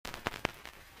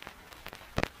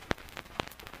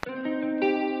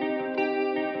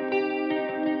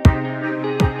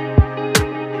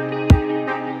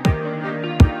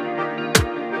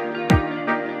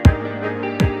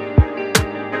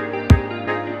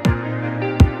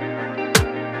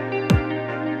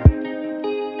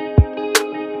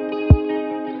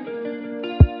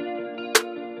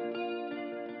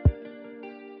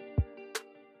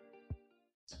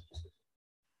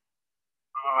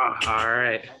All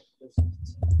right.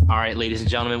 All right, ladies and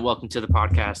gentlemen, welcome to the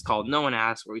podcast called No One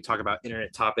Asked, where we talk about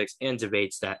internet topics and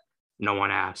debates that no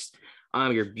one asked.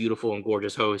 I'm your beautiful and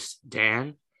gorgeous host,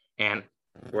 Dan, and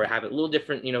we're having a little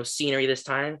different, scenery this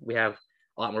time. We have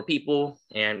a lot more people,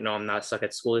 and no, I'm not stuck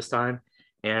at school this time.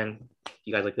 And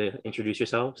you guys like to introduce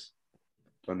yourselves?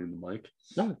 Do I need the mic?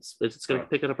 No, it's going to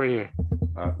pick it up right here.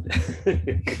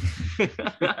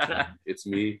 It's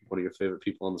me, one of your favorite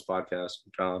people on this podcast,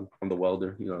 John. I'm the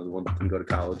welder, the one that can go to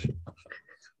college.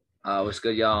 What's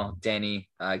good, y'all? Danny,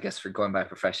 I guess we're going by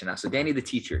profession now. So Danny the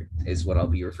teacher is what I'll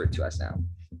be referred to as now.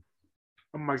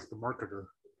 I'm Mike the marketer.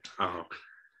 Oh,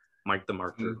 Mike the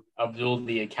marketer. Abdul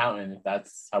the accountant, if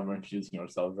that's how we're introducing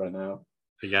ourselves right now.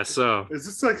 I guess so. Is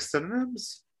this like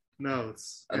synonyms? No,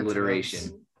 it's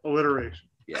Alliteration. Alliteration.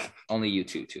 Yeah, only you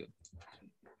two too.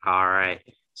 All right.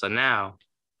 So now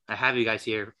I have you guys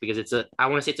here because I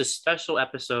want to say it's a special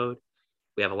episode.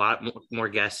 We have a lot more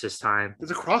guests this time.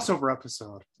 It's a crossover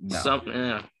episode. No.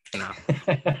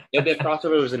 It'll be a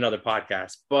crossover with another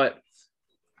podcast, but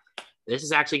this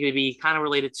is actually going to be kind of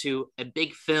related to a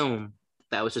big film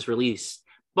that was just released,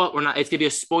 but we're not. It's going to be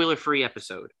a spoiler-free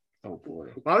episode. Oh boy!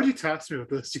 Why would you task me with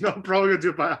this? I'm probably gonna do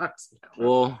it by accident.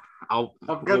 Well, I'm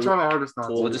gonna try my hardest not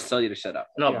to. We'll just tell you to shut up.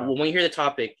 No, Yeah. When you hear the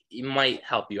topic, it might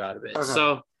help you out a bit. Okay.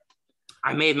 So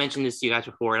I may have mentioned this to you guys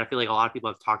before, and I feel like a lot of people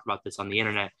have talked about this on the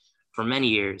internet for many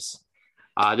years.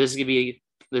 This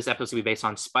episode is gonna be based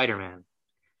on Spider-Man,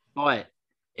 but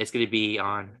it's gonna be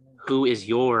on who is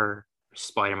your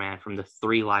Spider-Man from the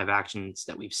 3 live actions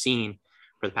that we've seen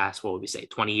for the past, what would we say,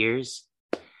 20 years?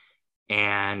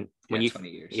 And when 20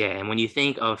 years. and when you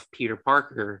think of Peter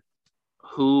Parker,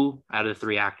 who out of the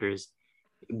 3 actors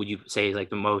would you say is like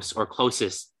the most or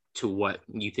closest to what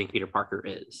you think Peter Parker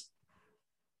is?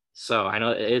 So I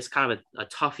know it's kind of a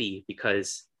toughie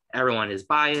because everyone is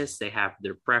biased. They have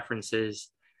their preferences.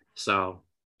 So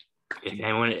if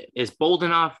anyone is bold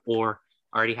enough or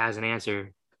already has an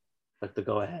answer, let the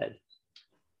go ahead.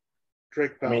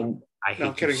 Drake Bell. I mean, I No, hate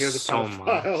I'm kidding. you Here's a so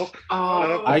much. pedophile.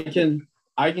 Oh,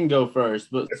 I can go first,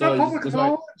 but It's so not public just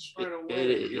knowledge.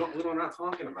 We're not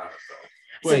talking about it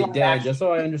though. wait, Dad, just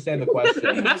so I understand the He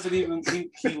question. wasn't even.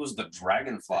 He was the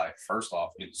Dragonfly. First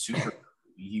off, in Super.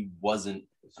 He wasn't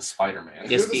a Spider-Man.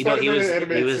 yes, He was he was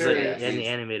animated series. in the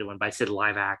animated one, but I said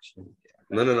live action.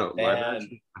 No. Live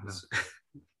And, action.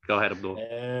 Go ahead, Abdul.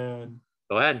 and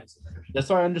Go ahead. just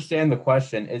so I understand the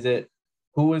question, is it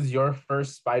who was your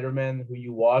first Spider-Man who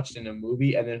you watched in a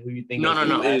movie, and then who you think? No, is no, the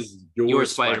no. best? Is Your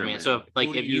Spider-Man. So, like,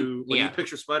 Who if do you when you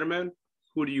picture Spider-Man,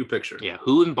 who do you picture? Yeah,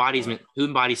 who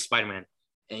embodies Spider-Man,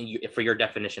 and for your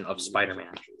definition of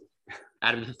Spider-Man,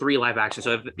 out of the 3 live action.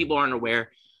 So if people aren't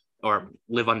aware or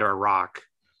live under a rock,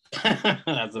 That's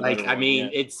a like better I one, mean,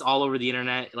 yeah. it's all over the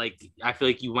internet. Like I feel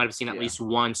like you might have seen at least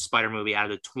one Spider movie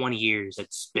out of the 20 years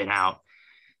that's been out.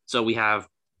 So we have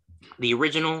the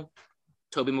original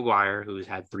Tobey Maguire, who's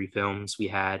had 3 films. We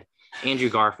had Andrew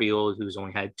Garfield, who's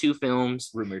only had 2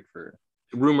 films.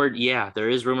 Rumored, yeah, there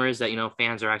is rumors that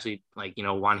fans are actually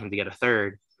wanting him to get a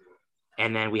 3rd.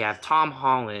 And then we have Tom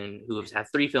Holland, who has had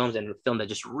 3 films and a film that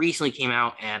just recently came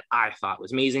out and I thought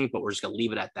was amazing, but we're just gonna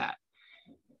leave it at that.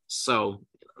 So,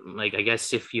 I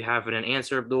guess if you have an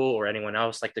answer, Abdul, or anyone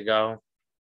else like to go,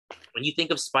 when you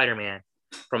think of Spider-Man,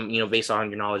 from based on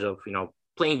your knowledge of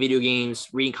playing video games,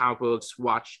 reading comic books,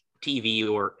 watch TV,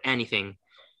 or anything,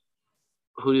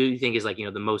 who do you think is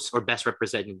the most or best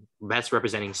representing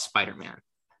Spider-Man?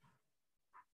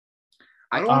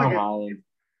 Tom Holland,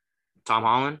 Tom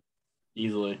Holland?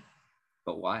 easily.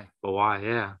 But why? But why?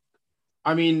 Yeah.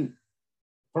 I mean,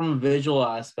 from a visual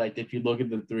aspect, if you look at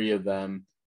the 3 of them,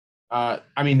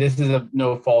 this is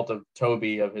no fault of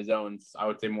Toby of his own. I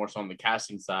would say more so on the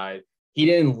casting side. He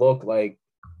didn't look like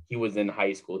he was in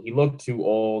high school. He looked too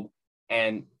old,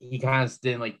 and he kind of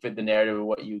didn't fit the narrative of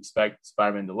what you expect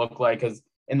Spider-Man to look like. Because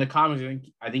in the comics,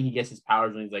 I think he gets his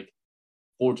powers when he's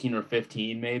 14 or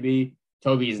 15, maybe.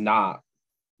 Toby is not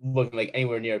looking like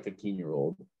anywhere near a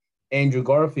 15-year-old. Andrew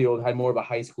Garfield had more of a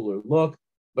high schooler look,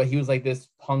 but he was this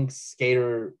punk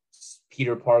skater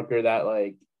Peter Parker that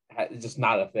just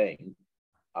not a thing.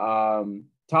 Tom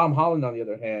Holland, on the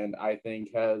other hand, I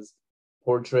think has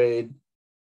portrayed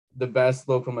the best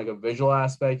look from a visual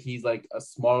aspect. He's a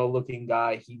smaller looking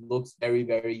guy. He looks very,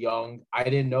 very young. I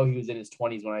didn't know he was in his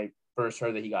 20s when I first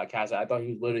heard that he got cast. I thought he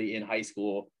was literally in high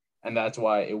school, and that's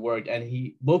why it worked. And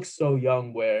he looks so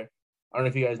young where, I don't know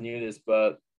if you guys knew this,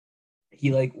 but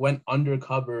he went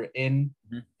undercover in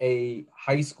a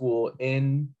high school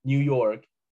in New York,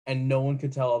 and no one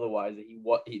could tell otherwise that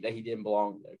he didn't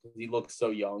belong there because he looks so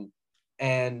young.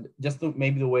 And just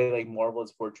maybe the way Marvel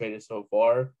has portrayed it so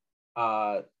far,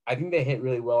 I think they hit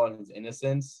really well on his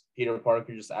innocence. Peter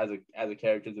Parker, just as a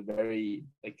character, is a very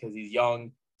like because he's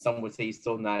young. Some would say he's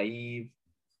still naive.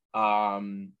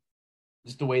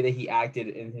 Just the way that he acted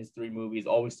in his 3 movies,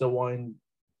 always still wanting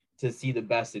to see the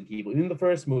best in people. Even the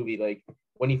first movie, like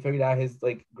when he figured out his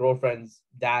like girlfriend's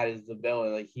dad is the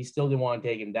villain, like he still didn't want to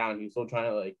take him down. He was still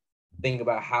trying to like think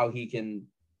about how he can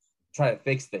try to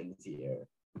fix things here.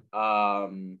 I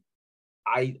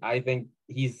think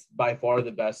he's by far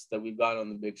the best that we've got on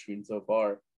the big screen so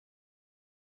far.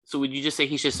 So would you just say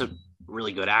he's just a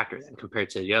really good actor then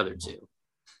compared to the other 2?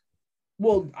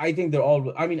 Well, I think they're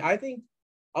all. I mean, I think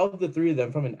of the 3 of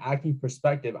them, from an acting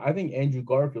perspective, I think Andrew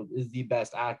Garfield is the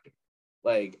best actor,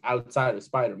 like outside of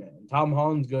Spider-Man. Tom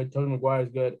Holland's good, Tobey Maguire's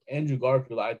good. Andrew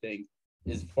Garfield, I think,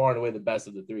 is far and away the best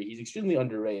of the 3. He's extremely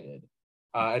underrated,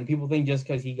 and people think just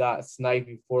because he got sniped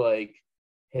before like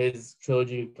his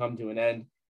trilogy come to an end,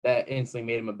 that instantly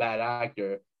made him a bad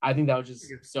actor. I think that was just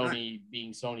Sony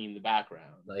being Sony in the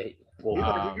background. Like,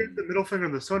 He gave the middle finger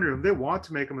in the Sony room. They want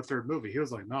to make him a 3rd movie. He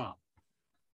was like, nah.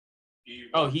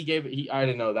 Oh, he gave it. I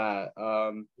didn't know that.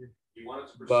 He wanted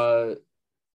to pursue. But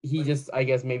he just, I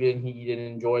guess, maybe he didn't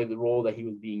enjoy the role that he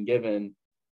was being given.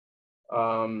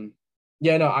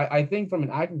 Yeah, no, I think from an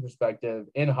acting perspective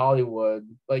in Hollywood,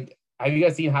 like, have you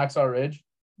guys seen Hacksaw Ridge?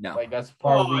 no. Like, that's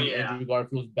probably yeah. Andrew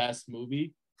Garfield's best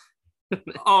movie.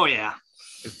 Oh yeah.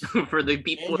 For the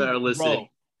people that are Andrew- listening,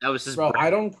 that was just Bro, I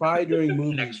don't cry during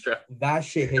movies. extra. That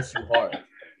shit hits you hard.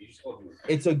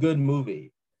 It's a good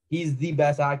movie. He's the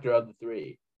best actor of the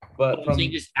 3. But I'm from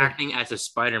saying just acting as a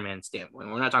Spider-Man standpoint.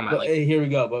 We're not talking about but, like here we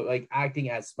go. But like acting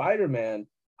as Spider-Man,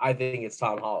 I think it's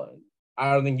Tom Holland.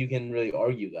 I don't think you can really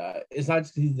argue that. It's not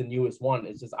just 'cause he's the newest one.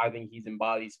 It's just I think he's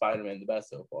embodied Spider-Man the best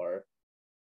so far.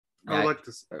 I would like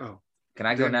to. Oh, Can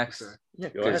I go Jim, next? sorry. yeah,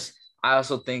 Because I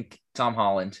also think Tom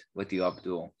Holland with you,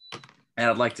 Abdul. And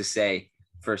I'd like to say,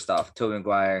 first off, Tobey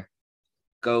Maguire,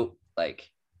 GOAT. Like,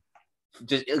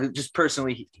 just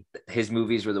personally, his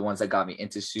movies were the ones that got me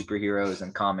into superheroes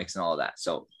and comics and all of that.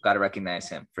 So, got to recognize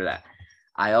him for that.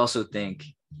 I also think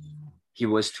he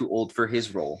was too old for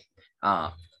his role,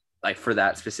 like for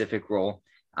that specific role,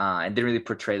 and didn't really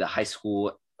portray the high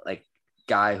school like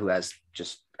guy who has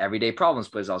just everyday problems,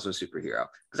 but is also a superhero.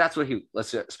 Because that's what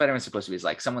Spider-Man's supposed to be, is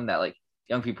like someone that like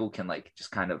young people can like just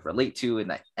kind of relate to,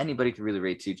 and that anybody can really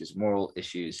relate to, just moral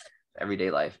issues, everyday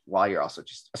life, while you're also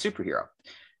just a superhero.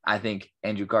 I think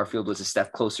Andrew Garfield was a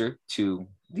step closer to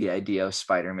the idea of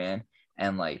Spider-Man,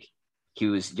 and like he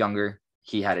was younger,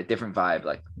 he had a different vibe,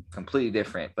 like completely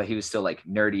different, but he was still like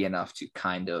nerdy enough to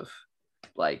kind of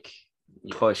like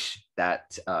push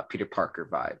that Peter Parker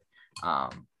vibe.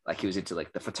 Like he was into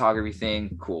like the photography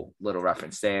thing, cool little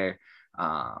reference there.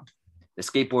 The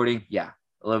skateboarding, yeah,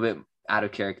 a little bit out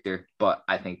of character, but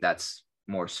I think that's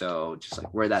more so just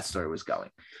like where that story was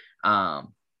going. I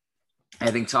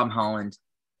think Tom Holland,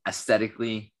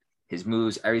 aesthetically, his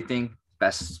moves, everything,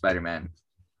 best Spider-Man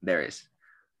there is.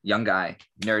 Young guy,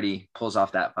 nerdy, pulls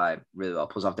off that vibe really well,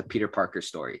 pulls off the Peter Parker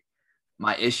story.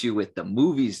 My issue with the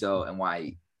movies, though, and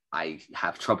why I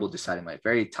have trouble deciding my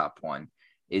very top one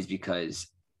is because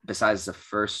besides the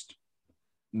first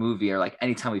movie, or like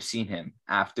anytime we've seen him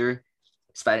after,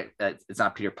 it's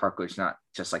not Peter Parker, it's not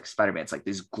just like Spider-Man, it's like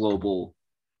these global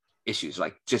issues,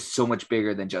 like just so much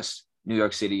bigger than just New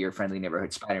York City, your friendly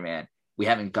neighborhood Spider-Man. We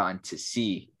haven't gone to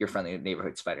see your friendly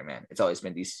neighborhood Spider-Man. It's always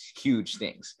been these huge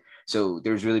things. So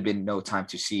there's really been no time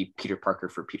to see Peter Parker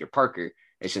for Peter Parker.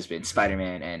 It's just been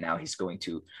Spider-Man, and now he's going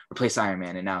to replace Iron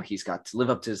Man, and now he's got to live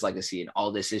up to his legacy and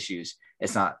all this issues.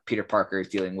 It's not Peter Parker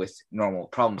dealing with normal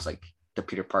problems like the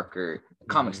Peter Parker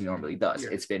comics normally does.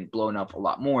 It's been blown up a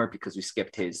lot more because we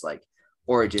skipped his like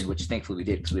origin, which thankfully we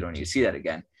did because we don't need to see that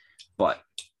again. But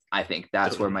I think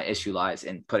that's where my issue lies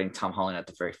in putting Tom Holland at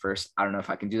the very first. I don't know if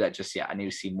I can do that just yet. I need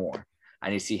to see more. I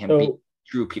need to see him be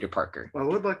true Peter Parker. I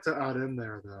would like to add in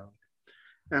there, though.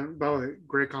 And by the way,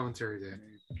 great commentary,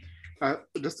 Danny.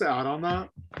 Just to add on that,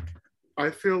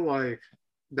 I feel like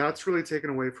that's really taken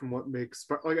away from what makes,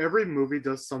 like, every movie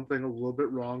does something a little bit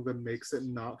wrong that makes it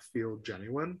not feel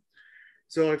genuine.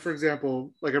 So, like, for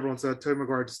example, like everyone said, Tobey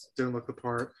Maguire just didn't look the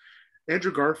part.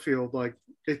 Andrew Garfield, like,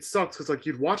 it sucks because like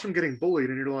you'd watch him getting bullied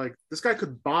and you're like, this guy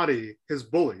could body his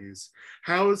bullies.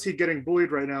 How is he getting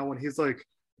bullied right now when he's like,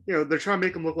 you know, they're trying to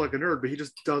make him look like a nerd, but he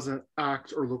just doesn't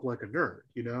act or look like a nerd,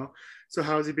 you know? So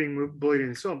how is he being bullied in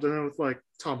his films? And then with like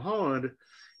Tom Holland,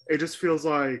 it just feels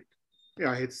like,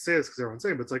 yeah, I hate to say this because everyone's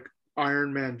saying, but it's like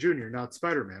Iron Man Jr., not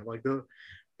Spider-Man. Like the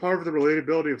part of the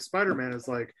relatability of Spider-Man is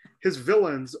like his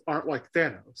villains aren't like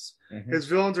Thanos. Mm-hmm. His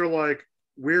villains are like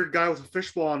weird guy with a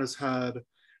fishbowl on his head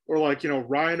or like,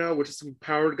 Rhino, which is some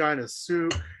powered guy in a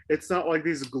suit. It's not like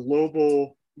these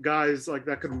global guys like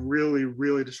that could really,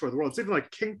 really destroy the world. It's even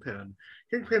like Kingpin.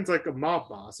 Kingpin's like a mob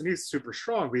boss, and he's super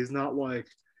strong, but he's not like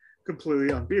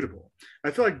completely unbeatable.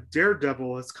 I feel like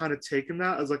Daredevil has kind of taken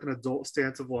that as like an adult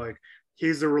stance of like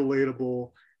he's a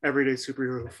relatable everyday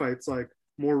superhero who fights like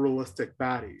more realistic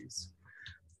baddies.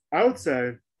 I would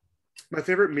say my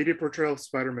favorite media portrayal of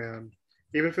Spider-Man,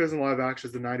 even if it was in live action,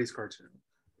 is the 90s cartoon.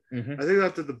 I think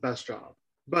that did the best job.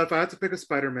 But if I had to pick a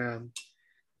Spider-Man,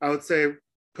 I would say,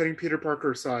 putting Peter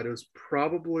Parker aside, it was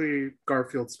probably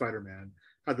Garfield Spider-Man.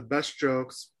 Had the best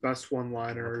jokes, best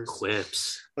one-liners.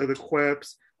 Quips. Like the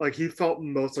quips. Like he felt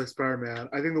most like Spider-Man.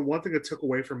 I think the one thing that took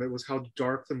away from it was how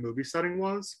dark the movie setting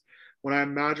was. When I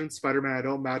imagine Spider-Man, I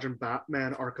don't imagine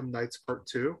Batman Arkham Knights Part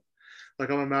 2. Like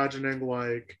I'm imagining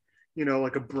like,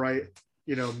 like a bright,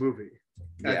 movie.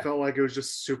 Yeah. I felt like it was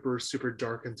just super, super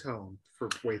dark in tone for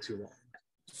way too long.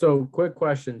 So quick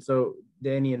question. So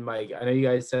Danny and Mike, I know you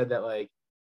guys said that like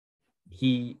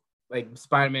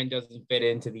Spider-Man doesn't fit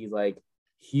into these like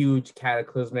huge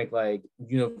cataclysmic like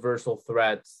universal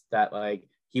threats that like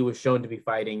he was shown to be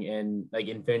fighting in like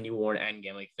Infinity War and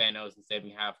Endgame, like Thanos and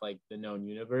saving half like the known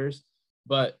universe.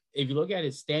 But if you look at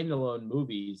his standalone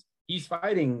movies, he's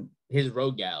fighting his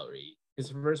rogue gallery. His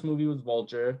first movie was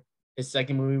Vulture. His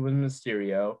second movie was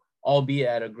Mysterio, albeit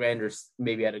at a grander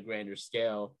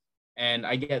scale. And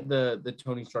I get the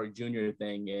Tony Stark Jr.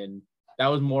 thing, and that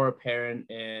was more apparent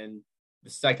in the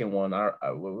second one.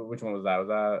 Which one was that? Was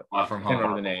that From I can't Home?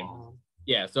 remember the name.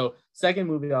 Yeah, so second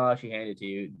movie, I'll actually hand it to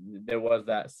you. There was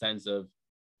that sense of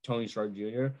Tony Stark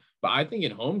Jr. But I think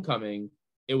in Homecoming,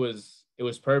 it was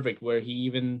perfect, where he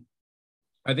even,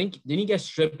 I think, didn't he get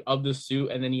stripped of the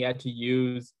suit and then he had to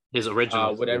use his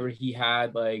original whatever he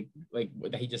had like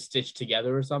that he just stitched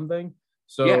together or something.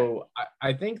 So yeah.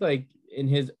 I think like in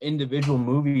his individual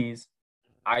movies,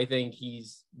 I think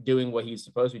he's doing what he's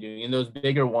supposed to be doing. In those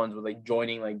bigger ones with like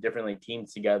joining like different like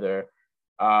teams together,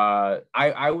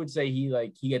 I would say he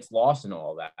gets lost in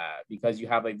all that because you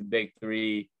have like the big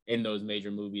three in those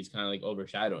major movies kind of like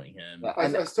overshadowing him.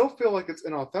 I still feel like it's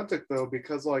inauthentic though,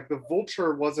 because like the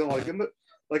Vulture wasn't like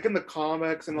in the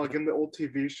comics and like in the old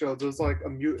TV shows, there's like a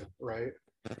mutant, right?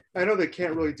 I know they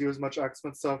can't really do as much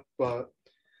X-Men stuff, but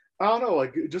I don't know,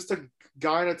 like just a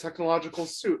guy in a technological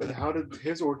suit. And how did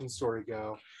his origin story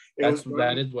go?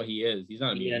 That is what he is. He's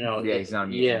not a mutant. He's not a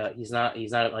mutant. Yeah,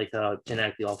 he's not like a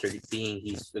genetically altered being.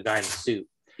 He's the guy in the suit.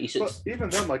 But even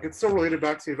then, like it's still related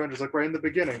back to the Avengers. Like right in the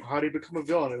beginning, how did he become a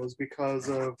villain? It was because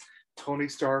of Tony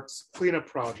Stark's cleanup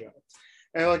project.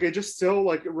 And like it just still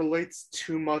like it relates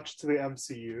too much to the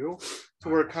MCU to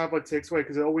where it kind of like takes away,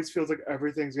 because it always feels like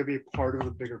everything's gonna be a part of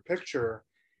the bigger picture.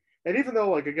 And even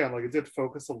though like again like it did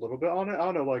focus a little bit on it, I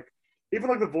don't know, like even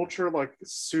like the Vulture like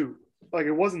suit, like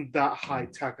it wasn't that high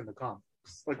tech in the comics.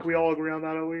 Like can we all agree on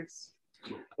that at least?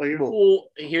 Like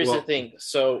here's the thing.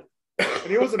 So and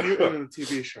he was a mutant in the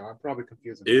TV show. I'm probably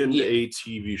confusing. In a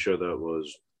TV show that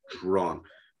was drawn.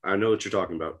 I know what you're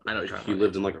talking about. I know what you're talking about. He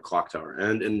lived in like a clock tower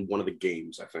and in one of the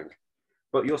games, I think.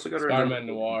 But you also got to remember Spider-Man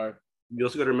Noir. You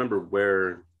also got to remember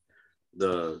where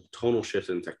the tonal shift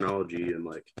in technology and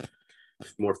like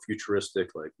more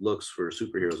futuristic like looks for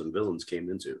superheroes and villains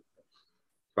came into.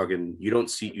 Fucking, we didn't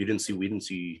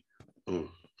see.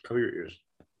 Cover your ears.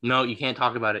 No, you can't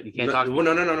talk about it. You can't talk.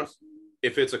 No.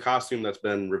 If it's a costume that's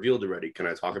been revealed already, can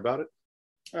I talk about it?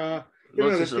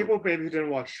 There's people maybe who didn't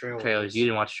watch trailers. You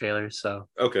didn't watch trailers, so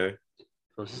okay.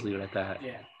 Let's just leave it at that.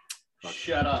 Yeah.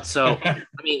 Shut up. So I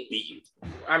mean,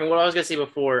 what I was gonna say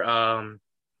before, I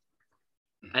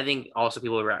think also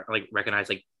people recognize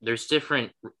like there's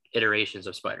different iterations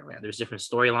of Spider-Man. There's different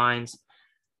storylines.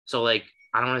 So like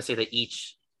I don't want to say that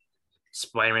each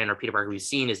Spider-Man or Peter Parker we've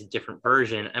seen is a different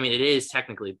version. I mean, it is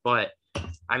technically, but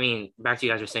I mean, back to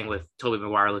you guys were saying with Tobey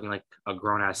Maguire looking like a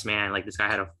grown-ass man, like this guy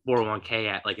had a 401k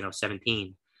at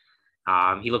 17.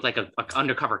 He looked like an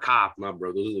undercover cop. Nah,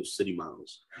 bro, those are those city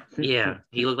miles. Yeah,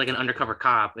 he looked like an undercover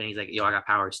cop, and he's like, yo, I got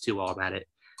powers too while I'm at it.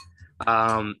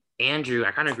 Andrew,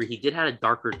 I kind of agree. He did have a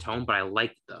darker tone, but I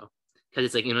liked it though. Because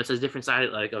it's like, it's a different side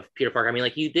like of Peter Parker. I mean,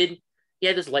 like he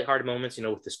had this lighthearted moments,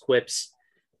 with his quips.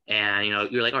 And,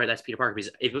 you're like, all right, that's Peter Parker.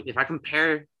 Because if I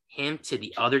compare him to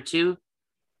the other two,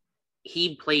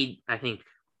 he played, I think,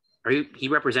 or he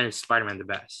represented Spider-Man the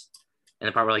best. And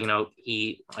the part where,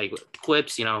 he,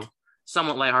 quips,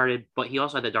 somewhat lighthearted, but he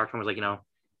also had that dark tone where,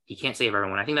 he can't save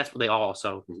everyone. I think that's what they all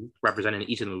also represented in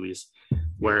each of the movies,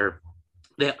 where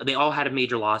they all had a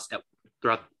major loss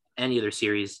throughout any of their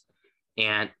series.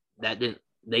 And that didn't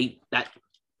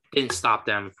stop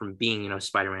them from being,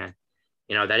 Spider-Man.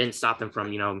 That didn't stop them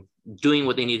from, doing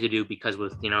what they needed to do because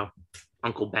with,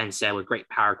 Uncle Ben said, with great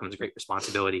power comes great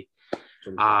responsibility.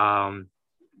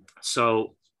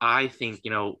 So I think,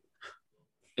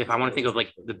 if I want to think of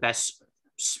like the best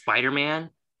Spider-Man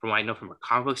from what I know from a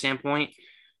comic book standpoint,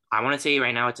 I want to say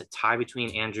right now it's a tie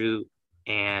between Andrew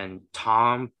and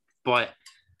Tom, but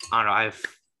I don't know. I've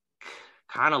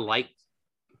kind of I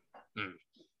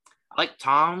like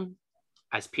Tom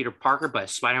as Peter Parker, but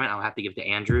as Spider-Man, I'll have to give to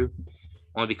Andrew,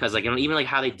 only because like even like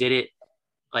how they did it,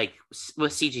 like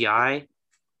with CGI,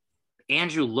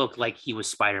 Andrew looked like he was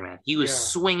Spider-Man. He was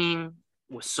swinging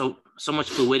with so much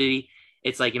fluidity.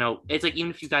 It's like it's like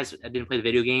even if you guys didn't play the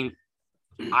video game,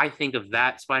 I think of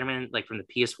that Spider-Man like from the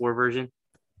PS4 version.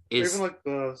 Even like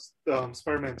the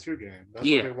Spider-Man 2 game. That's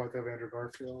what they like of Andrew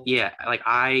Garfield. Yeah, like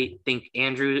I think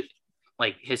Andrew,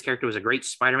 like his character was a great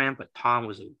Spider-Man, but Tom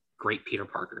was a great Peter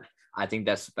Parker. I think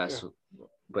that's the best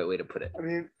way to put it. I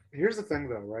mean, here's the thing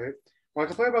though, right? When I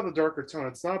complain about the darker tone,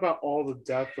 it's not about all the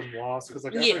depth and loss, because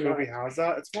like every movie has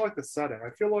that. It's more like the setting. I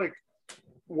feel like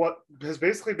what has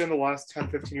basically been the last 10,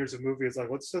 15 years of movies, like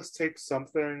let's just take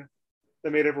something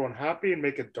that made everyone happy and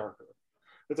make it darker.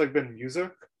 It's like been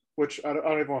music, which I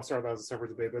don't even want to start that as a separate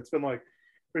debate, but it's been like,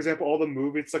 for example, all the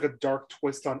movies, it's like a dark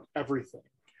twist on everything.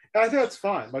 And I think that's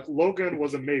fine. Like Logan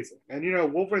was amazing. And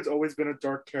Wolverine's always been a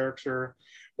dark character,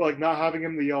 but like not having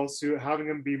him in the yellow suit, having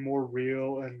him be more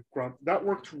real and grunt, that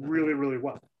worked really, really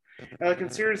well. And like in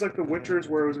series like The Witchers,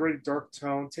 where it was a really dark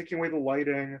tone, taking away the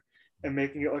lighting and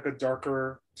making it like a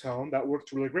darker tone, that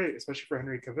worked really great, especially for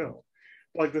Henry Cavill.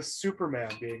 Like the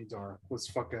Superman being dark was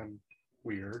fucking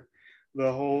weird. The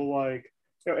whole like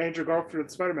Andrew Garfield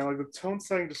and Spider-Man, like the tone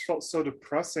setting just felt so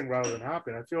depressing rather than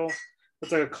happy. And I feel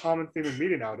it's like a common theme in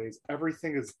media nowadays.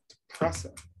 Everything is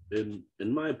depressing. In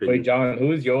my opinion. Wait, John,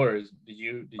 who is yours? Did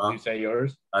you say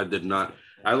yours? I did not.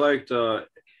 I liked like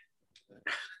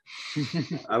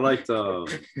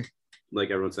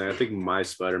everyone's saying, I think my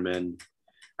Spider-Man,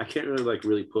 I can't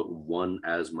really put one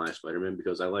as my Spider-Man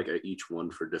because I like each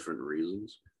one for different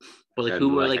reasons. But like, and, who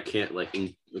were like I can't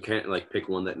pick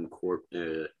one that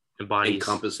embodies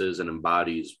encompasses and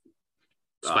embodies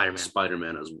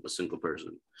Spider-Man as a single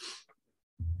person.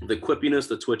 The quippiness,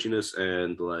 the twitchiness,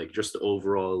 and like just the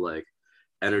overall like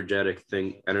energetic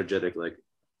like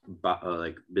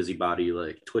busybody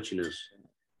like twitchiness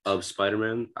of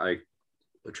Spider-Man, I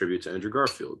attribute to Andrew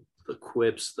Garfield. The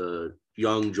quips, the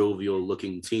young jovial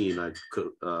looking teen,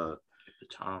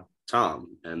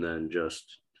 Tom, and then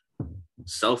just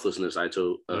selflessness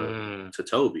to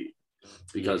Toby,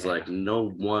 because like no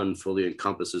one fully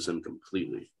encompasses him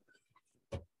completely.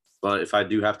 But if I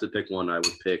do have to pick one, I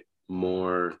would pick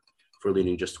more for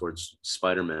leaning just towards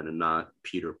Spider-Man and not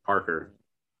Peter Parker.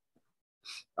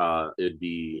 It would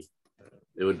be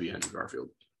Andrew Garfield.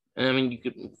 And I mean,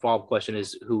 follow-up question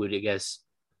is, who would, I guess,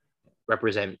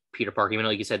 represent Peter Parker? Even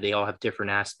though, like you said, they all have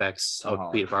different aspects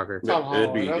of Peter Parker.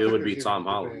 It would be Tom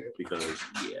Holland, because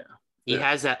he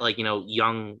has that like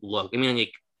young look. I mean,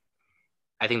 like,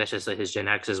 I think that's just like his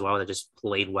genetics as well that just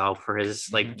played well for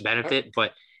his like benefit,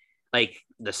 but like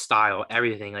the style,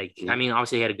 everything. Like, I mean,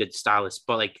 obviously he had a good stylist,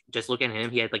 but like just looking at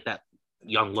him, he had like that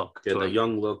young look. Yeah, the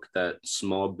young look, that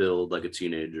small build like a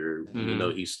teenager, even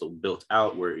though he's still built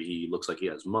out where he looks like he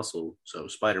has muscle. So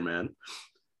Spider-Man.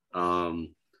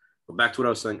 But back to what I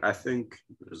was saying, I think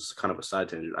it's kind of a side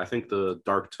tangent. I think the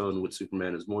dark tone with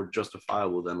Superman is more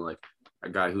justifiable than like a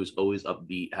guy who's always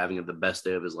upbeat, having the best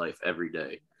day of his life every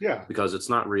day. Yeah. Because it's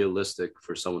not realistic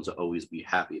for someone to always be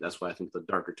happy. That's why I think the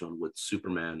darker tone with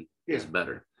Superman is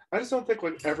better. I just don't think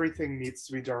like everything needs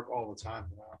to be dark all the time.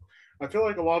 I feel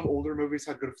like a lot of older movies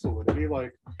had good fluidity.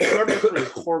 Like, it's a really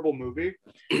horrible movie,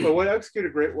 but what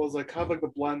executed great was like kind of like the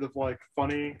blend of like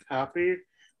funny, happy,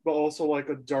 but also like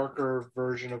a darker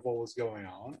version of what was going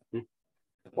on.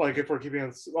 Like if we're keeping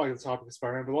on like the topic of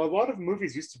Spider-Man, but a lot of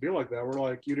movies used to be like that, where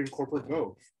like you'd incorporate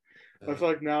both. I feel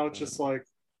like now it's just like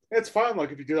it's fine.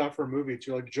 Like if you do that for a movie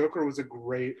too, like Joker was a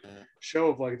great show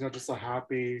of like not just a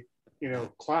happy,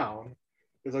 clown.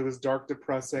 It's like this dark,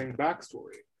 depressing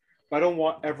backstory. But I don't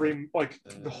want every like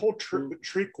the whole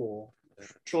trequel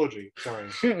trilogy. Sorry.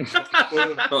 First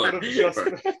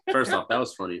off, that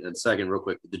was funny. And second, real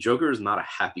quick, the Joker is not a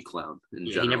happy clown in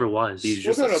general. He never was. He's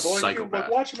just a psychopath.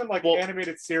 Like, watch him in like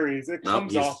animated series. It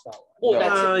comes off that way.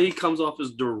 Well, he comes off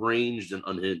as deranged and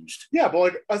unhinged. Yeah, but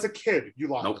like as a kid, you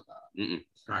laugh at that.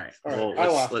 All right. Well, I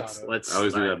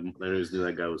always knew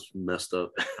that guy was messed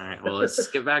up. All right. Well, let's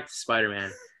get back to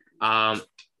Spider-Man. I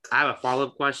have a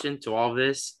follow-up question to all of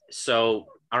this. So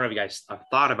I don't know if you guys have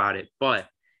thought about it, but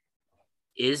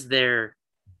is there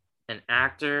an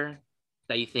actor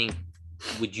that you think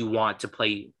would you want to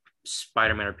play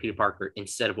Spider-Man or Peter Parker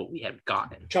instead of what we have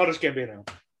gotten? Childish Gambino.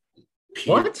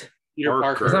 What? Peter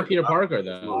Parker. It's not Peter Parker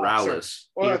though. Morales.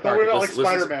 Well, I Peter thought we were Parker. like Listen-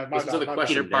 Spider-Man. My listen to bad, the my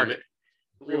question. Peter bad. Parker.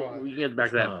 Rewind. We can get back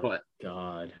to that, Oh, but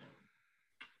God.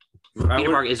 Peter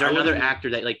Parker. Is there another actor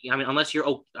that like? I mean, unless you're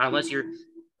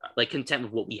like content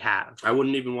with what we have, I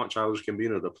wouldn't even want Childish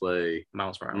Gambino to play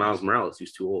Miles Morales. Miles Morales.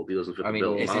 He's too old. He doesn't fit I the mean,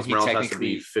 bill. isn't Miles he Morales has to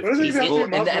be technically- What does he 50. have to Well, do?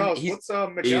 Miles and then Morales? he's-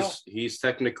 What's Miguel? He's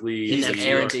technically He's in the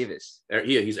Aaron Davis.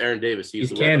 Davis. He's Aaron Davis. He's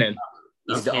the canon.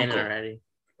 He's He's the canon uncle. already.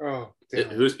 Oh, It-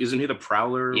 damn. who's isn't he the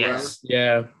Prowler? or Yes.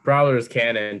 Yeah, Prowler is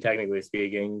canon, technically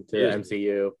speaking, to He the is.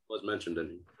 MCU. whatever? Was mentioned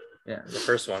in Yeah. The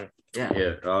first one. Yeah.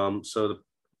 yeah. So the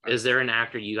Is there an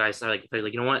actor you guys are like,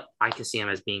 you know what? I can see him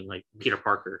as being like Peter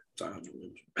Parker.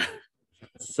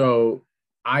 So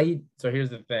here's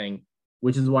the thing,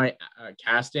 which is why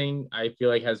casting I feel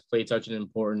like has played such an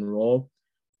important role.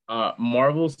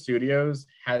 Marvel Studios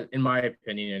has, in my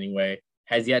opinion anyway,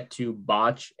 has yet to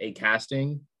botch a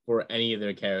casting for any of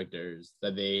their characters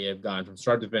that they have gone from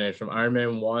start to finish, from Iron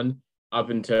Man 1 up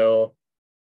until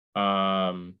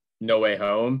No Way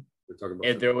Home. We're talking about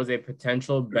If there was a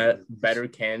potential better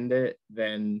candidate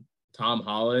than Tom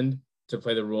Holland to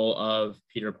play the role of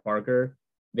Peter Parker,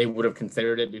 they would have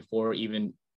considered it before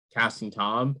even casting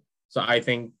Tom. So I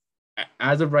think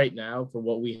as of right now, for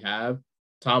what we have,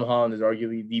 Tom Holland is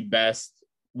arguably the best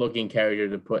looking character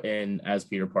to put in as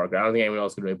Peter Parker. I don't think anyone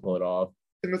else could really pull it off.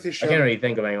 Timothy I Chalamet. can't really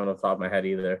think of anyone off the top of my head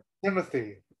either.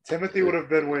 Timothy would have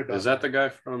been way better. Is that the guy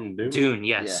from Dune? Dune,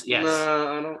 yes, yes.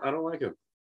 Nah, I don't like him.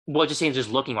 Well, just saying, just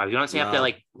looking wise. You don't have to Nah,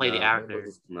 like play the nah. actor.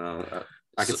 No,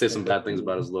 I can say some bad things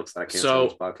about his looks that I can't say So, on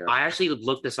this podcast. I actually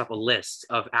looked this up a list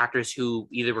of actors who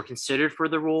either were considered for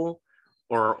the role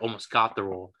or almost got the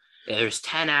role. And there's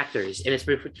 10 actors, and it's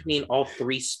between all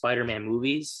three Spider-Man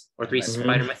movies or three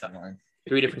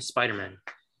different Spider-Man.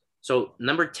 So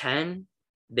number 10,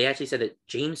 they actually said that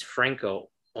James Franco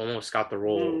almost got the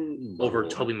role over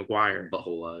Tobey Maguire.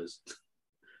 Butthole eyes.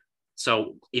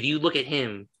 So if you look at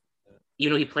him,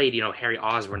 even though he played, Harry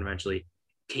Osborn eventually,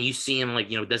 can you see him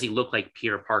does he look like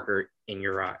Peter Parker in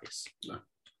your eyes?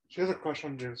 She has a crush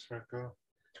on James Franco.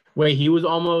 Wait, he was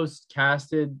almost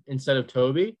casted instead of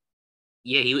Toby?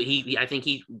 Yeah, he I think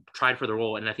he tried for the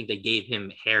role, and I think they gave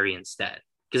him Harry instead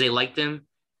because they liked him,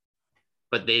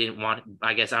 but they didn't want.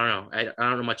 I guess I don't know. I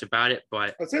don't know much about it,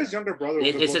 but I'd say his younger brother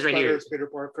It would have says looked right better here. as Peter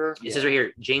Parker. it says right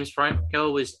here, James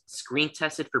Franco was screen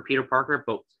tested for Peter Parker,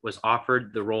 but was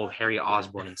offered the role of Harry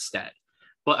Osborn instead.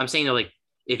 But I'm saying though, like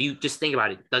if you just think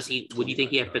about it, would you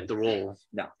think he had fit the role?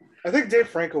 I think Dave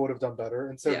Franco would have done better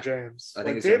instead of James. I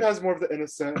think it's Dave him. has more of the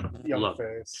innocent young Look.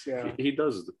 face. Yeah. He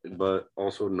does, but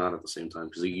also not at the same time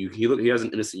because he has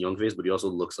an innocent young face, but he also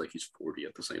looks like he's 40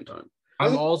 at the same time.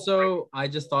 I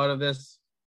just thought of this,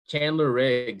 Chandler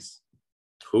Riggs,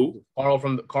 Who? Carl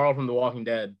from The Walking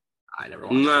Dead. I never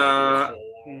watched Nah.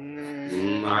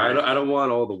 Mm. I don't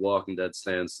want all the Walking Dead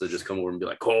stands to just come over and be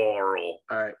like Coral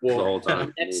All right. the Well, whole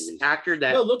time. next actor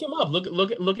that No, look him up. Look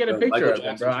at a Yeah, picture Michael of him,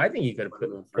 Jackson. bro. I think he could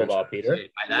have pulled off Peter.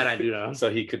 that I do know. So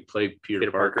he could play Peter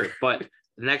Parker. But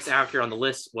the next actor on the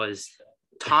list was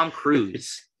Tom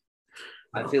Cruise.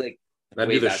 I feel like That'd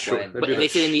way be the back short. when. But they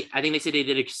said I think they said they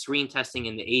did screen testing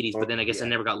in the 80s, but then I guess Yeah. it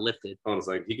never got lifted. I was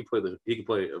like, he could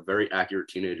play a very accurate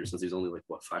teenager since he's only like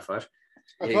what 5'5".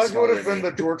 I Yeah, feel like he's he would have smaller been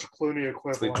than the George Clooney He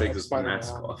equivalent takes of his Spider-Man.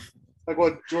 mask off. Like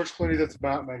what George Clooney did to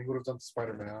Batman, he would have done to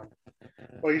Spider-Man.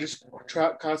 Well, you just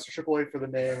cast a Triple A for the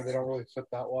name, and they don't really fit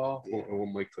that well. I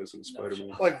want Mike Tyson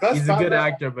Spider-Man. Like best He's a good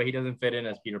Batman- actor, but he doesn't fit in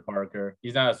as Peter Parker.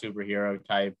 He's not a superhero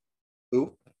type.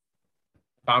 who?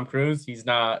 Tom Cruise, he's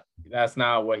not. That's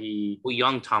not what he. Well,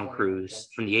 young Tom Cruise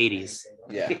from the 80s.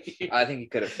 Yeah, I think he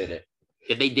could have fit it.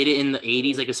 If they did it in the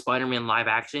 80s, like a Spider-Man live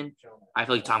action, I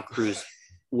feel like Tom Cruise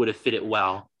would have fit it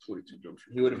well. 22 Jump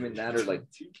Street. He would have been that or like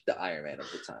the Iron Man of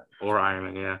the time. Or Iron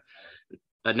Man, yeah.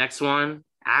 The next one,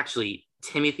 actually,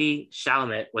 Timothy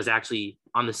Chalamet was actually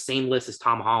on the same list as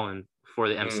Tom Holland for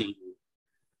the MCU.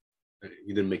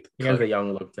 He didn't make He the has cut a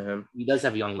young look to him. He does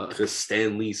have a young look. because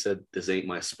Stan Lee said, "This ain't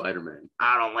my Spider-Man."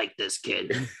 I don't like this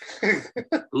kid.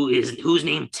 Who's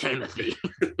named Timothy?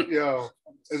 Yo,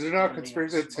 is there not a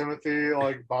conspiracy that Timothy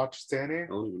like botched Stanley? I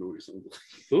don't even know what he's saying.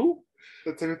 Who?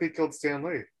 That Timothy killed Stan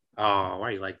Lee. Oh, why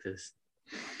are you like this?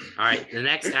 All right, the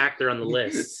next actor on the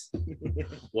list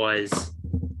was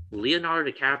Leonardo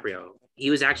DiCaprio. He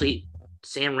was actually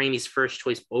Sam Raimi's first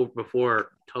choice before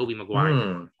Tobey Maguire.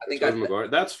 I think Tobey I, Maguire.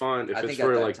 That's fine if I it's think at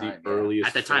for that like time, the yeah. earliest.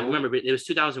 At the time, film. remember, but it was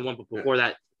 2001, but before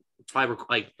that, probably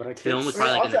like But I can't film was say-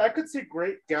 probably like I could see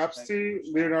great gaps to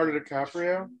Leonardo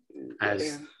DiCaprio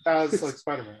as like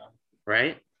Spider-Man.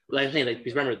 right? Like I think, like,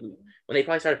 because remember when they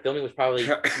probably started filming was probably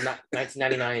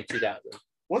 1999 and 2000.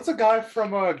 What's a guy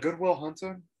from Goodwill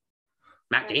Hunting?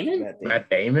 Matt Damon? Matt Damon. Matt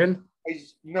Damon.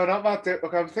 No, not Matt Damon.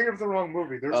 Okay, I'm thinking of the wrong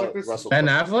movie. There's like this. Russell Ben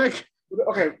Crowe. Affleck?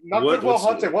 Okay, not What- Good Will what's-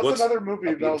 Hunting. What's what's- another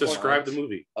movie that was Describe like, the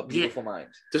movie. A Beautiful Mind.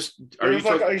 Just There are you was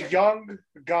like talking? a young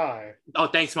guy. Oh,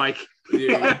 thanks, Mike.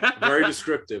 Yeah, very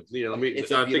descriptive. Let me.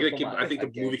 It's a I think Beautiful I Mind, think I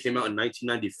the movie came out in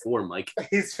 1994, Mike.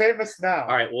 He's famous now.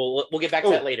 All right, well, we'll get back to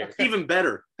that later. Even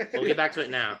better. We'll get back to it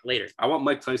now later. I want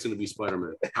Mike Tyson to be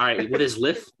Spider-Man. All right, what is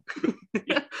Lift?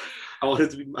 I want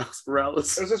it to be Miles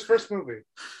Morales. It was his first movie.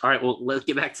 All right, well, let's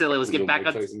get back Mike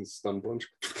up. Tyson's stun punch.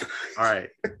 All right.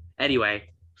 Anyway,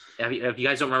 if you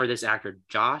guys don't remember this actor,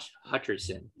 Josh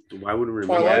Hutcherson. Why would we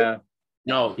remember? Twilight? Yeah.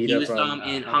 No, he Peter was from,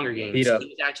 in Hunger Games. Peter. He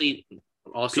was actually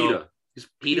also PETA. He's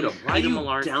Peter. Why are you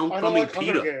Millard. I don't downcoming like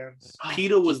Hunger PETA? Games.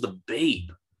 PETA was the babe.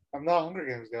 I'm not a Hunger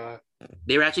Games guy.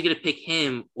 They were actually going to pick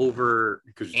him over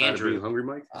Because you're tired of Andrew. being hungry,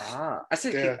 Mike. I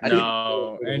said Yeah. I didn't-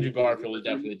 No, Andrew Garfield was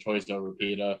definitely the choice over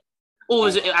Peter. Oh,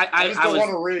 was it? I just I don't was.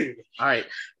 want to read. All right,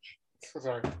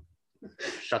 Sorry.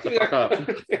 shut the fuck up.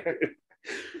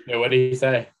 Yeah, what did he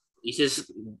say? He's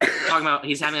just talking about.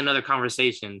 He's having another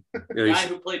conversation. Yeah, Guy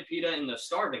who played PETA in the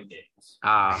Starving Games.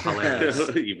 Ah,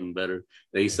 hilarious. even better.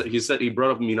 He said he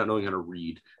brought up me not knowing how to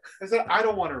read. I said I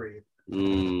don't want to read.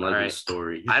 Like Alright. his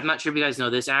story. I'm not sure if you guys know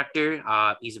this actor.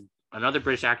 He's another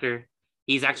British actor.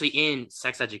 He's actually in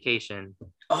Sex Education.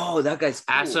 Oh, that guy's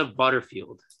cool. Asa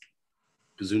Butterfield.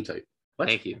 Gesundheit.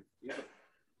 Thank you.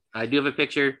 I do have a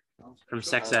picture from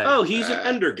Sex Ed. Oh, he's in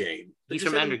Ender Game. He's Just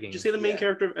from say Ender the- Game. Just say the main Yeah.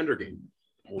 character of Ender Game.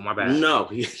 Oh, my bad. No,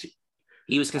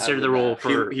 He was considered the role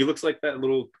for. he looks like that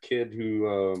little kid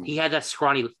who He had that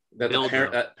scrawny. that, build, though.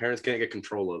 that parents can't get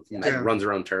control of. Yeah. Just Yeah. runs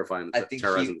around terrifying, I think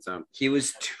terrorizing the town. He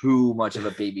was too much of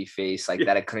a baby face, like Yeah.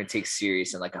 that I couldn't take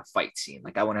serious in like a fight scene.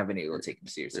 Like I wouldn't have been able to take him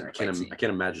serious in I a fight scene.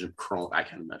 can't imagine him crawling. I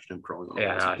can't imagine him crawling. On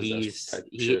Yeah, walls no, and possessed he's. type of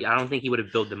He, shit. I don't think he would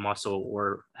have built the muscle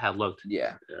or have looked.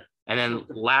 Yeah. And then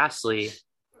lastly,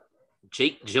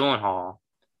 Jake Gyllenhaal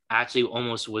actually they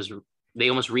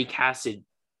almost recasted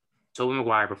Tobey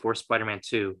Maguire before Spider-Man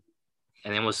 2,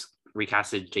 and then was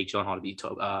recasted Jake Gyllenhaal to be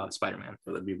Spider-Man.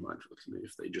 Well, that'd be mindful to me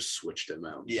if they just switched him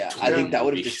out. Yeah. Between I think that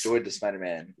would have movies. destroyed the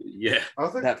Spider-Man, Yeah, I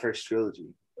think that first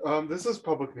trilogy. this is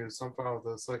public news. So I'm fine with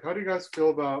this. Like, how do you guys feel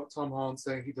about Tom Holland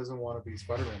saying he doesn't want to be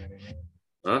Spider-Man anymore?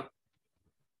 huh?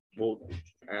 Well,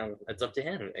 it's up to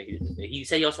him. He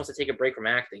said he also wants to take a break from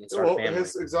acting and start Well, a family.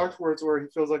 his exact words were he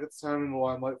feels like it's time in the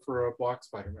limelight for a black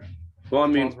Spider-Man. Well, I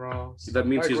mean, Miles Morales. that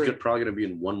means I he's agree. probably going to be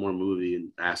in one more movie and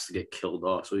asked to get killed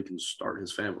off so he can start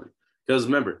his family. Because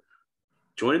remember,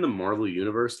 joining the Marvel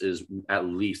Universe is at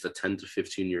least a 10 to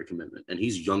 15 year commitment, and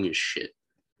he's young as shit.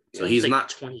 So he's like not.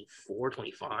 24,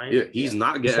 25. Yeah, he's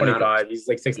not He's getting out 25. of He's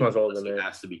like 6 months older than He me.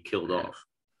 has to be killed off.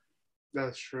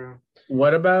 That's true.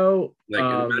 What about Like,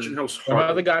 imagine how what about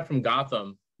hard. the guy from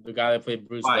Gotham? The guy that played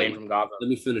Bruce Fine. Wayne from Gotham. Let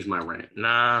me finish my rant.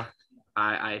 Nah,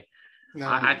 I No,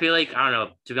 I feel like I don't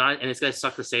know. To be honest, and it's gonna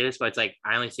suck to say this, but it's like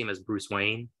I only see him as Bruce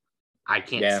Wayne. I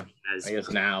can't Yeah, see him as I guess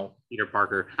now. Peter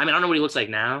Parker. I mean, I don't know what he looks like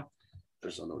now,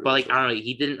 There's no but like I don't know.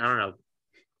 He didn't. I don't know.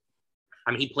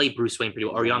 I mean, he played Bruce Wayne pretty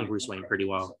well, or young Bruce Wayne pretty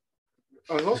well.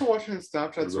 I was also watching his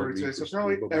Snapchat story today. So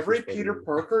apparently, every Peter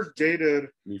Parker dated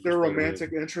their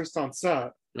romantic interest on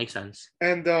set. Makes sense.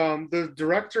 And the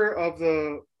director of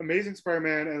the Amazing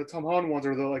Spider-Man and the Tom Holland ones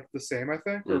are the same, I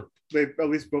think, or they at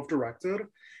least both directed.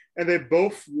 And they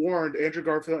both warned Andrew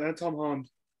Garfield and Tom Holland,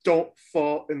 don't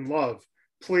fall in love,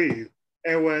 please.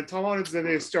 And when Tom Holland's in,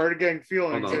 they started getting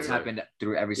feelings. Hold on, It's and- happened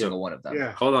through every single one of them.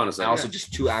 yeah. Hold on a And second. also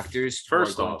just two actors who are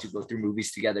First going off- to go through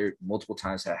movies together multiple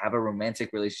times that have a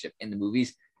romantic relationship in the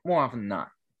movies more often than not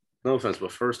No offense,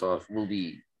 but first off, will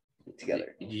be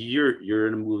together. you're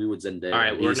in a movie with Zendaya. All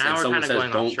right, and we're he's- and now we're someone kinda says going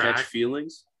off don't track. catch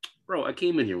feelings. Bro, I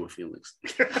came in here with feelings.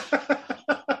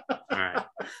 All right.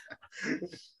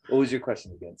 What was your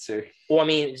question again, sir? Well, I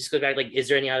mean, just go back. Like, is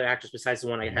there any other actors besides the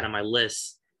one I had on my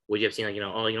list? Would you have seen like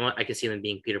oh, you know what? I could see them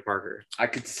being Peter Parker. I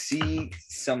could see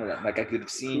some of them. Like I could have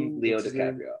seen Leo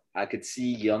DiCaprio. I could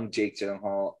see young Jake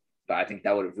Gyllenhaal, but I think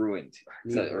that would have ruined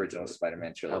the original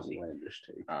Spider-Man trilogy. Outlandish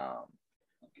take. I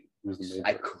Who's the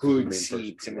main could person?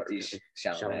 see Timothy Chalamet,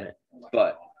 Chalamet.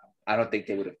 but I don't think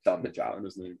they would have done the What job.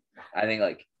 is his name? I think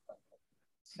like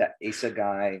that Asa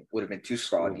guy would have been too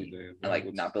scrawny Oh, and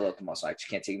like not build up the muscle. I just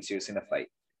can't take him seriously in a fight.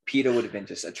 Peter would have been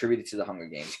just attributed to the Hunger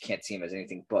Games. You can't see him as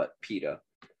anything but Peter,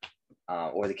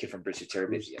 or the kid from Bridge to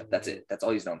Terabithia. That's it. That's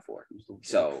all he's known for.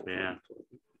 So Yeah.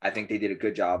 I think they did a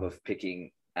good job of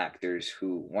picking actors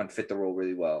who one fit the role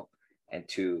really well, and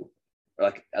two, or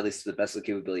like at least to the best of the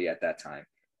capability at that time,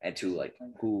 and two, like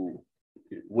who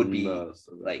would be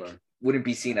like wouldn't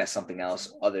be seen as something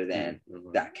else other than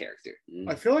that character.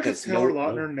 I feel like if Because Taylor no-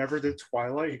 Lautner never did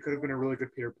Twilight, he could have been a really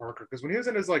good Peter Parker. Because when he was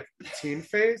in his like teen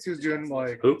phase, he was doing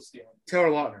like Who? Taylor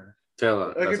Lautner. Taylor.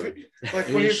 Like, That's if it. it, like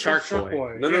You when mean he's Shark Shark Boy.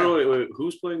 Boy. No, wait.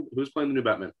 Who's playing the new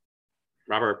Batman?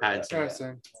 Robert Pattinson.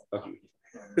 Harrison. Okay.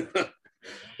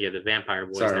 Yeah, the vampire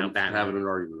boy is Sorry, now I'm Batman. having an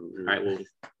argument. All right, we'll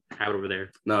have it over there.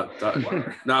 No,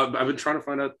 I've been trying to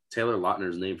find out Taylor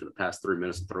Lautner's name for the past 3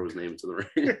 minutes and throw his name into the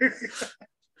ring.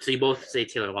 So you both say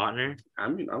Taylor Lautner? I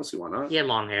mean, I don't see why not. He had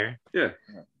long hair. Yeah.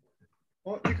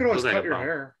 Well, you could always Looks like cut a your bum.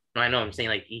 hair. No, I know. I'm saying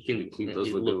like he can. He does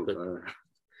he look good. good.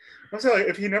 I'm saying like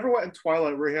if he never went in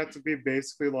Twilight, where he had to be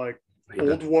basically like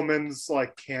old woman's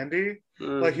like candy,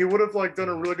 like he would have like done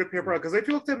a really good Peter Parker. Because if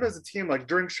you looked at him as a team, like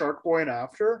during Shark Boy and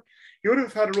after, he would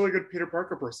have had a really good Peter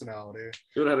Parker personality.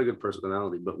 He would have had a good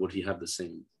personality, but would he have the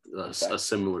same, a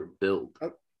similar build?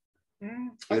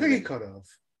 I think he could have.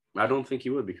 I don't think he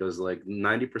would, because like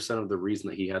 90% of the reason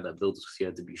that he had that build is because he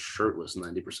had to be shirtless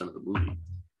 90% of the movie.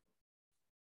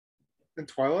 In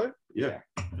Twilight? Yeah.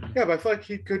 Yeah, but I feel like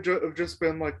he could have just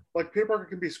been like Peter Parker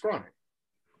can be scrawny.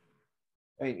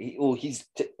 I mean, he's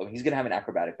gonna have an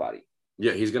acrobatic body.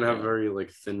 Yeah, he's gonna have very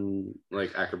like thin,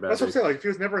 like acrobatic. That's what I'm saying. Like if he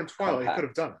was never in Twilight, he could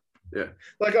have done it. Yeah.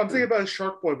 Like I'm thinking about his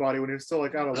Shark Boy body when he was still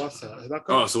like adolescent. That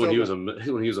could Oh, have so when he still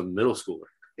was a middle schooler,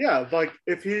 yeah, like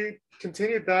if he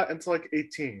continued that until like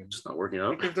 18, just not working he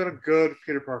out. could have done a good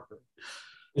Peter Parker.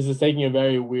 This is taking a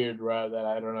very weird route that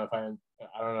I don't know if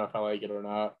I like it or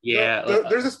not. Yeah.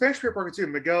 There's a Spanish Peter Parker too,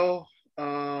 Miguel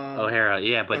O'Hara.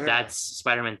 Yeah, but O'Hara. that's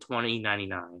Spider-Man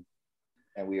 2099.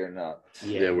 And we are not.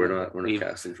 Yeah, we're not We've-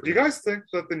 casting for. Do you guys think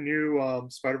that the new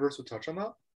Spider-Verse would touch on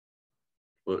that?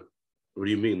 What do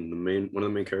you mean? One of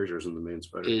the main characters in the main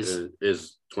Spider Is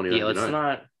 2099. Yeah, let's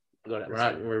not.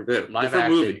 We're Yeah, live different action.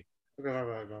 movie, Okay.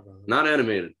 not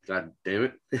animated. God damn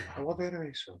it! I love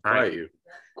animation. All right, Quiet you.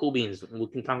 cool beans. We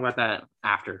can talk about that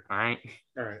after. All right.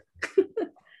 All right.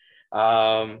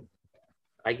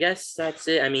 I guess that's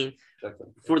it. I mean,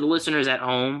 for the listeners at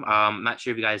home, I'm not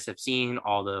sure if you guys have seen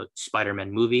all the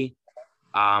Spider-Man movie,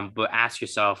 but ask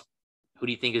yourself, who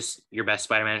do you think is your best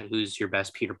Spider-Man? Who's your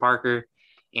best Peter Parker?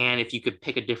 And if you could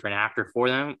pick a different actor for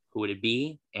them, who would it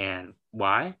be and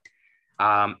why?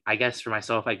 I guess for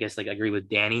myself, I agree with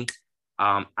Danny.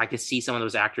 I could see some of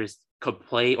those actors could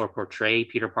play or portray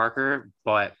Peter Parker,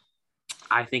 but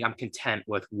I think I'm content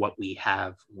with what we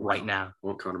have right now. I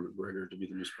want Conor McGregor to be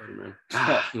the new Spider-Man.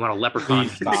 You want a leprechaun?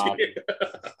 Please stop.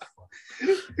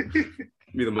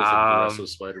 Be the most aggressive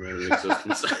Spider-Man in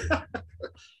existence.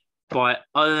 But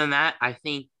other than that, I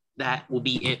think that will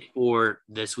be it for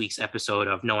this week's episode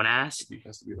of No One Asked. He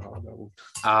has to be the hot devil.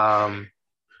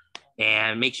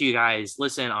 And make sure you guys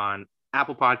listen on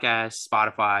Apple Podcasts,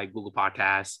 Spotify, Google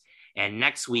Podcasts. And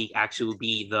next week actually will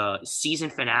be the season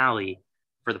finale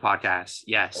for the podcast.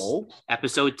 Yes. Oh.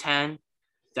 Episode 10.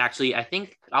 It's actually, I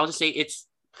think I'll just say it's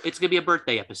gonna be a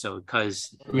birthday episode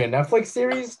because We a Netflix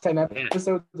series, 10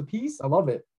 episodes apiece. I love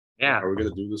it. yeah. Are we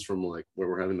gonna do this from like where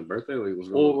we're having the birthday? Like, what's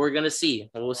going Well, on? we're gonna see.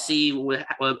 We'll see what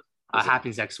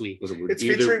happens next week. Was it It's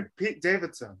either- featuring Pete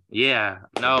Davidson. Yeah.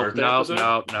 No. birthday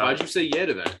episode? Why'd No. you say yeah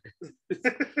to that?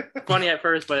 Funny at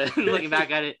first, but looking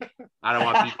back at it, I don't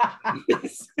want people.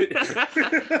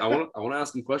 I want to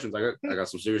ask him questions. I got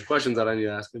some serious questions that I need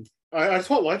to ask him. I just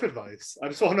want life advice. I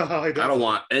just want to know how he does. I don't it.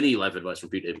 want any life advice from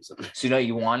Pete Davidson. So you know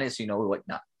you want it, so you know what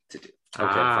not to do.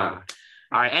 Okay, fine.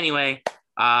 All right. Anyway,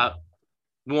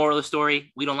 moral of the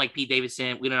story: we don't like Pete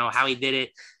Davidson. We don't know how he did it,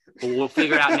 but we'll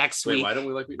figure it out next Wait, week. why don't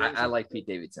we like Pete Davidson? I like Pete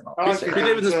Davidson. I like Pete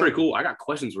Davidson's pretty cool. I got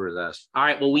questions for his ass. All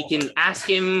right. Well, we can ask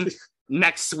him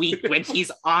next week when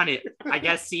he's on it. I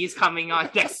guess he's coming on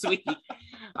next week. All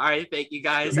right. Thank you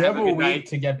guys. You Have have a a good week night.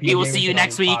 to get. We will see you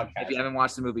next week. If you haven't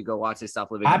watched the movie, go watch it.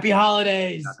 Stop living. Happy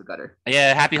holidays. Not the gutter.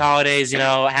 Yeah. Happy holidays.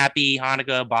 Happy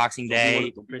Hanukkah, Boxing Day, One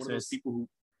of those Christmas. people who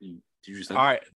did you just All right.